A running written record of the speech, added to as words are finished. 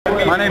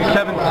My name's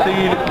Kevin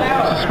Steed.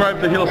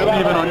 Subscribe to Heel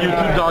Steven on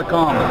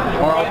YouTube.com,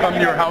 or I'll come to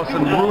your house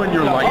and ruin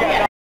your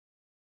life.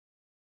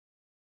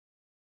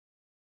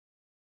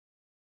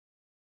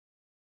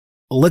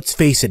 Let's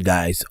face it,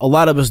 guys, a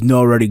lot of us know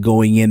already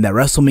going in that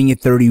WrestleMania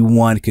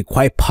 31 could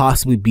quite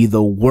possibly be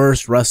the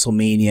worst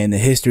WrestleMania in the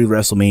history of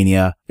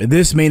WrestleMania.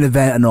 This main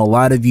event, I know a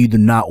lot of you do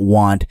not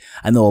want.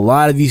 I know a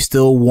lot of you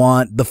still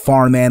want the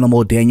farm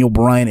animal Daniel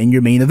Bryan in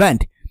your main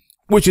event,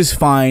 which is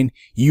fine.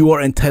 You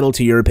are entitled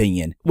to your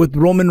opinion. With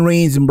Roman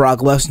Reigns and Brock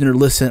Lesnar,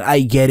 listen, I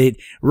get it.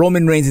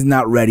 Roman Reigns is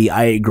not ready.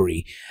 I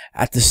agree.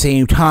 At the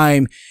same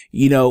time,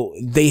 you know,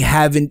 they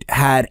haven't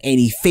had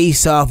any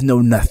face-off,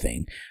 no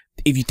nothing.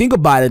 If you think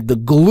about it, the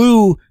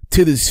glue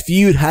to this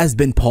feud has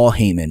been Paul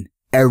Heyman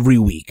every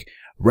week,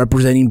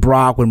 representing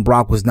Brock when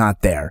Brock was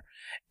not there.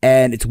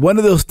 And it's one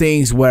of those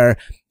things where,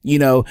 you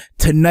know,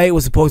 tonight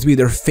was supposed to be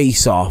their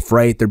face-off,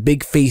 right? Their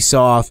big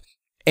face-off.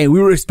 And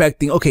we were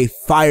expecting, okay,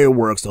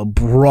 fireworks, a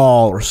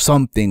brawl or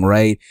something,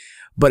 right?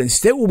 But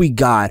instead what we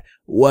got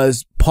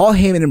was Paul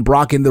Heyman and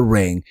Brock in the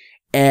ring.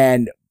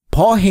 And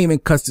Paul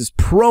Heyman cuts this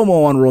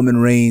promo on Roman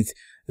Reigns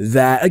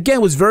that,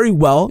 again, was very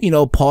well. You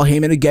know, Paul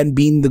Heyman, again,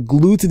 being the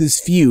glue to this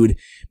feud,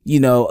 you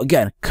know,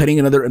 again, cutting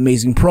another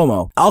amazing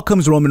promo. Out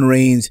comes Roman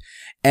Reigns,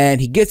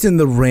 and he gets in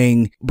the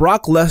ring.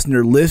 Brock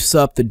Lesnar lifts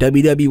up the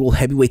WWE World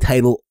Heavyweight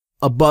title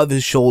above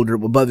his shoulder,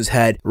 above his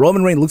head.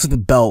 Roman Reigns looks at the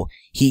belt.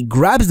 He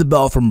grabs the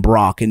belt from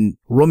Brock, and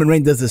Roman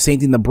Reigns does the same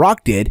thing that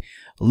Brock did,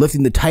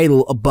 lifting the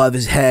title above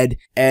his head.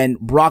 And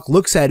Brock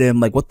looks at him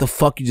like, what the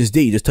fuck you just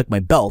did? You just took my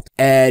belt.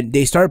 And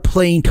they start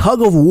playing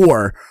tug of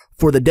war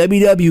for the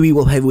WWE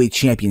World Heavyweight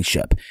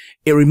Championship.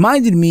 It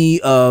reminded me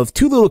of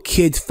two little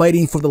kids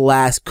fighting for the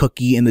last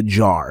cookie in the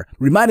jar.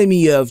 Reminded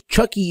me of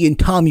Chucky and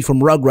Tommy from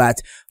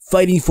Rugrats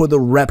fighting for the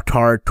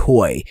Reptar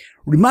toy.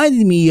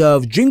 Reminded me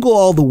of Jingle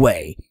All the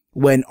Way,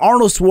 when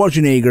Arnold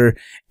Schwarzenegger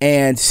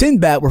and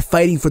Sinbad were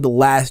fighting for the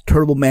last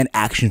Turbo Man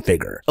action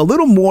figure. A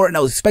little more, and I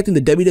was expecting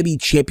the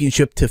WWE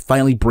Championship to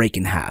finally break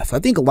in half. I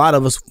think a lot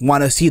of us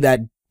want to see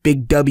that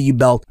big W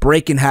belt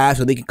break in half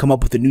so they can come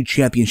up with a new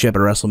championship at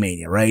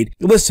WrestleMania, right?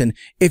 Listen,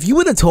 if you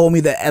would have told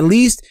me that at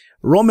least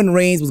Roman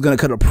Reigns was going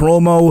to cut a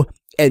promo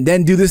and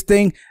then do this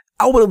thing,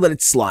 I would have let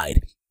it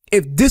slide.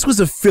 If this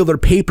was a filler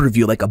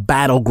pay-per-view like a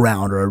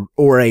Battleground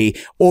or a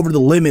Over the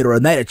Limit or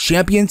a Night of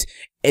Champions,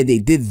 and they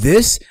did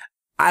this,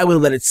 I would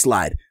have let it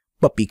slide.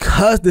 But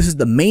because this is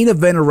the main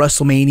event of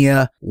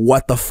WrestleMania,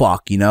 what the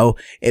fuck, you know?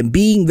 And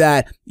being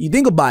that, you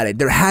think about it,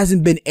 there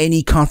hasn't been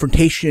any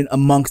confrontation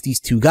amongst these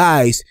two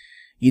guys.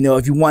 You know,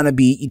 if you want to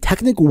be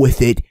technical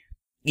with it,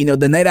 you know,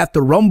 the night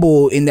after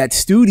Rumble in that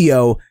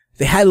studio,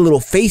 they had a little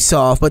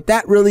face-off, but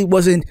that really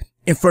wasn't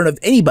in front of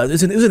anybody. It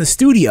was in a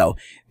studio.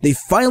 They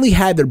finally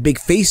had their big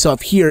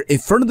face-off here in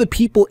front of the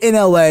people in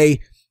LA,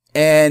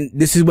 and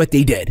this is what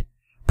they did,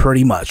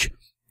 pretty much.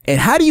 And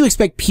how do you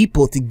expect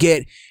people to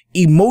get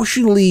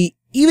emotionally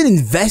even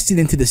invested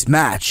into this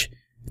match?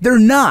 They're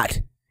not.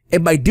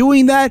 And by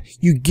doing that,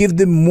 you give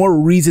them more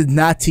reason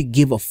not to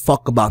give a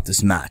fuck about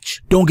this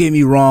match. Don't get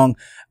me wrong.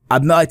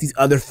 I'm not like these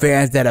other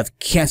fans that have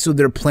canceled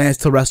their plans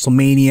to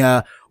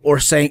WrestleMania or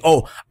saying,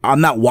 oh, I'm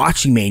not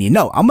watching Mania.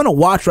 No, I'm going to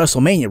watch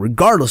WrestleMania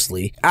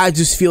regardlessly. I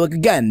just feel like,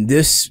 again,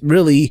 this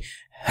really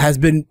has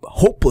been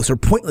hopeless or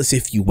pointless,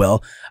 if you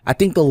will. I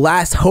think the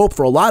last hope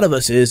for a lot of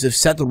us is if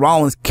Seth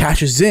Rollins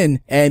cashes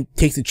in and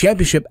takes the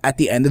championship at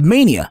the end of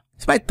Mania.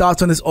 So my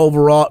thoughts on this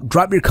overall.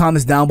 Drop your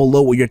comments down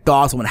below with your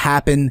thoughts on what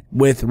happened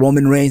with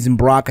Roman Reigns and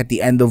Brock at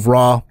the end of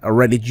Raw.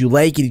 Alright, did you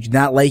like it? Did you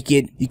not like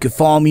it? You can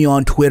follow me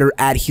on Twitter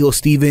at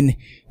HeelSteven.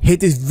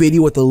 Hit this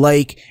video with a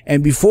like.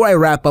 And before I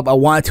wrap up, I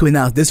wanted to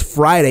announce this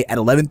Friday at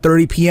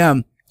 11:30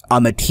 p.m.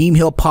 on the Team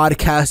Hill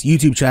Podcast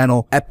YouTube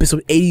channel,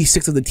 episode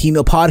 86 of the Team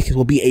Hill Podcast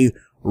will be a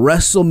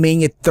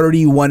WrestleMania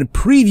 31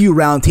 preview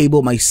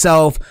roundtable.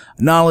 Myself,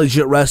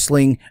 Non-Legit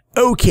Wrestling,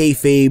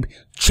 OKFabe,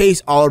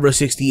 Chase Oliver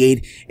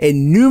 68,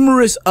 and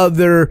numerous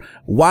other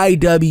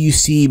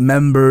YWC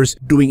members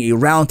doing a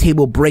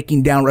roundtable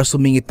breaking down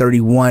WrestleMania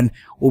 31.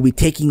 We'll be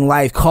taking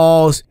live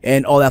calls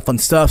and all that fun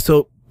stuff.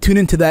 So tune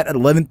into that at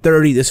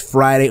 11:30 this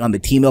Friday on the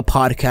Team Hill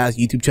Podcast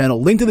YouTube channel.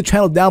 Link to the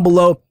channel down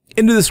below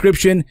in the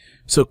description.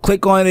 So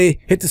click on it,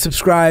 hit the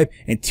subscribe,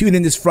 and tune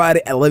in this Friday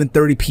at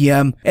 11:30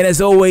 p.m. And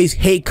as always,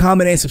 hate,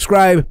 comment, and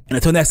subscribe. And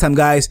until next time,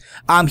 guys,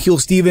 I'm Heel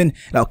Steven,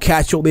 and I'll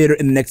catch you later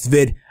in the next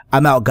vid.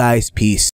 I'm out, guys. Peace.